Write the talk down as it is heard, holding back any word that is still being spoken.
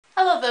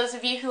Hello, those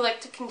of you who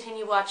like to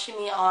continue watching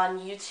me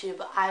on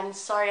YouTube. I'm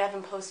sorry I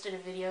haven't posted a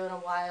video in a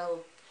while.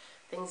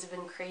 Things have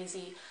been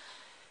crazy.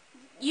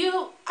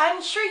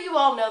 I'm sure you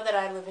all know that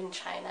I live in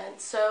China,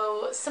 and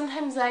so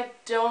sometimes I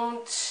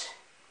don't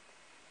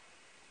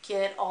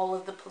get all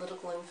of the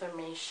political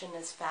information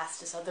as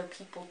fast as other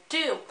people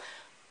do.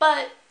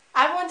 But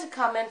I want to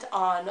comment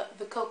on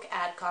the Coke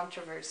ad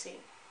controversy.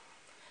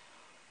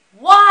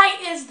 Why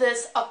is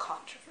this a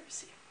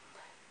controversy?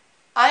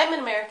 I am an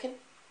American.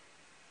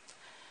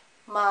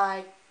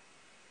 My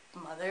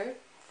mother,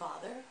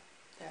 father,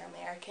 they're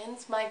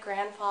Americans. My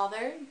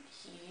grandfather,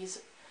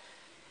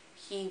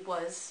 he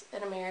was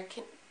an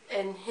American,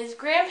 and his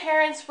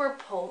grandparents were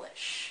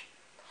Polish.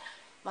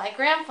 My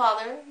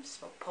grandfather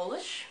spoke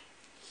Polish.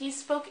 He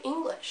spoke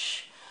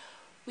English.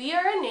 We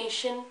are a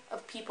nation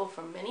of people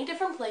from many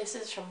different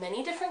places, from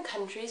many different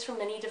countries, from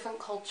many different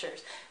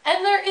cultures.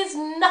 And there is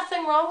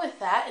nothing wrong with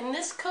that. And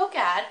this Coke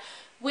ad,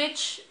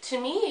 which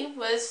to me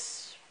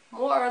was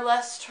more or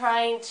less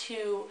trying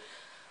to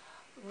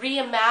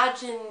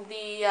reimagine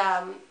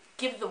the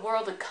Give the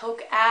World a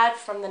Coke ad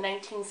from the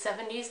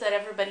 1970s that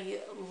everybody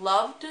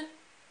loved,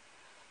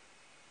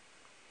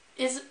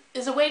 is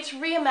a way to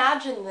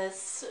reimagine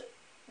this.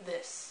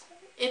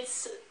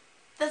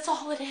 That's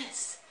all it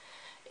is.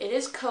 It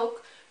is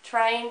Coke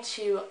trying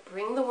to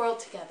bring the world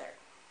together.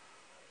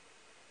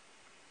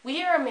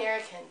 We are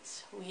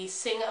Americans. We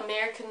sing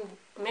America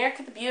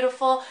the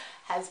Beautiful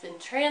has been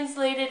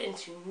translated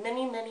into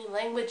many, many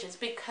languages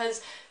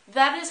because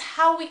that is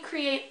how we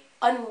create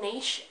a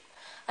nation.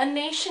 A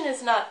nation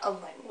is not a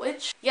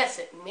language. Yes,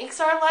 it makes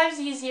our lives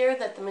easier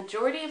that the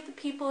majority of the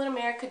people in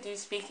America do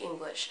speak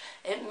English.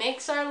 It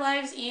makes our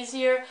lives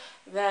easier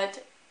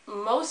that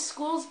most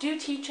schools do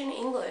teach in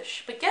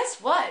English. But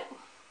guess what?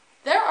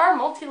 There are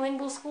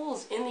multilingual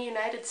schools in the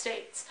United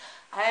States.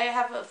 I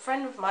have a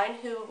friend of mine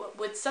who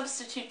would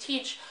substitute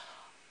teach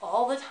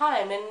all the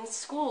time in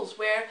schools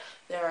where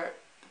there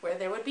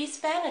would be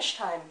Spanish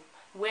time,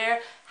 where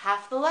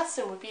half the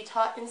lesson would be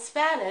taught in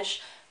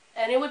Spanish,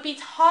 and it would be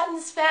taught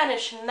in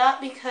Spanish not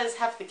because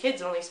half the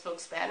kids only spoke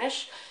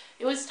Spanish.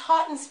 It was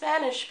taught in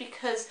Spanish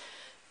because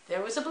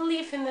there was a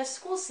belief in this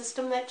school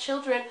system that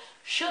children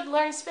should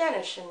learn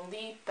Spanish, and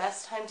the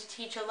best time to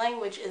teach a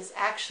language is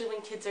actually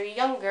when kids are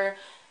younger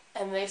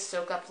and they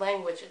soak up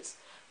languages.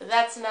 But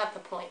that's not the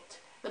point.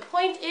 The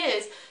point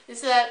is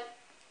that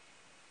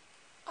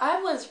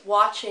I was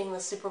watching the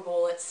Super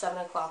Bowl at 7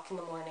 o'clock in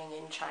the morning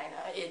in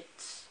China. It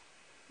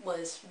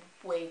was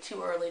way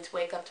too early to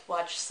wake up to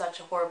watch such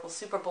a horrible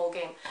Super Bowl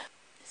game.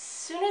 As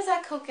soon as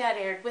that Coke ad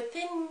aired,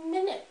 within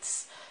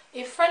minutes,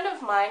 a friend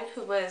of mine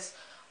who was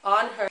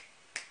on her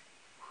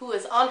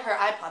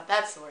iPod,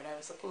 that's the word I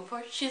was looking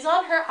for, she's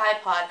on her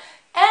iPod,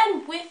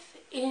 and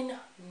within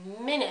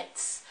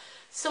minutes,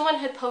 someone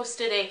had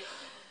posted a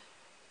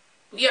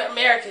 "We are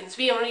Americans,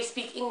 we only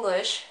speak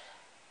English"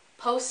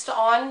 post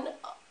on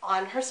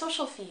her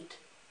social feed.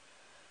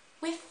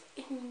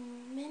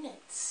 Within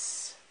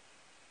minutes.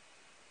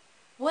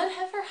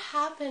 Whatever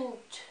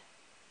happened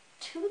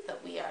to the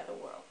We Are the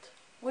World?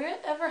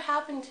 Whatever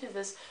happened to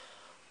this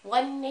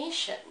one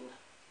nation?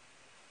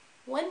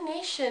 One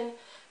nation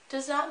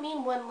does not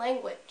mean one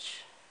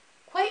language.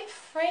 Quite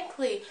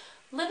frankly,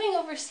 living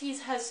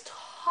overseas has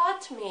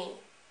taught me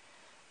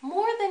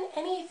more than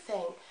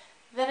anything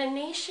that a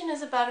nation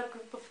is about a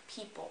group of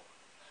people.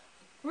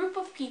 A group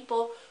of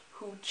people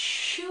who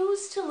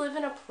choose to live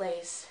in a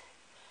place,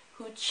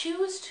 who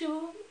choose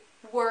to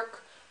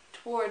work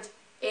towards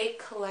a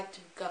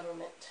collective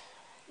government.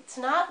 It's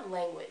not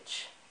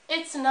language.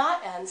 It's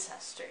not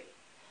ancestry.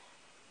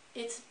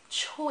 It's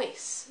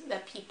choice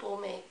that people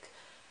make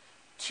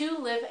to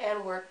live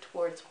and work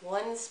towards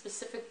one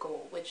specific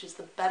goal, which is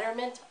the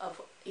betterment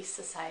of a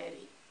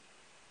society.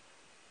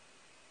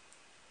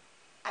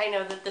 I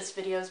know that this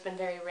video has been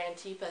very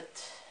ranty,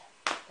 but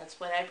that's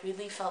what I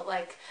really felt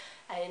like,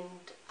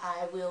 and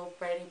I will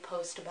write a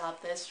post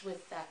about this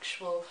with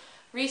actual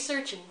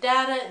research and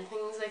data and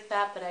things like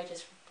that, but I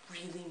just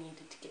really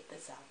needed to get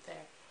this out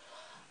there.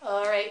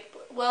 Alright,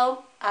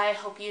 well, I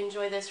hope you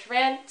enjoy this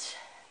rant.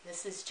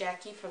 This is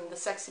Jackie from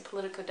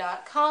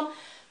thesexypolitico.com.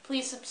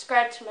 Please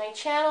subscribe to my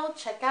channel,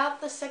 check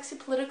out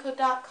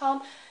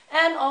thesexypolitico.com,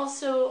 and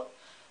also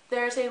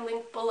there's a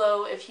link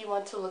below if you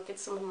want to look at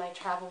some of my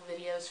travel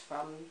videos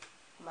from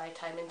my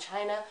time in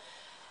China.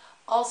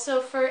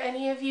 Also, for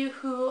any of you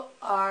who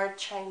are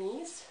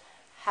Chinese,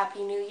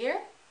 Happy New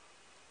Year.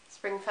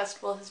 Spring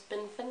Festival has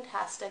been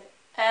fantastic,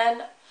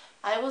 and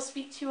I will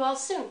speak to you all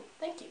soon.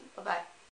 Thank you. Bye-bye.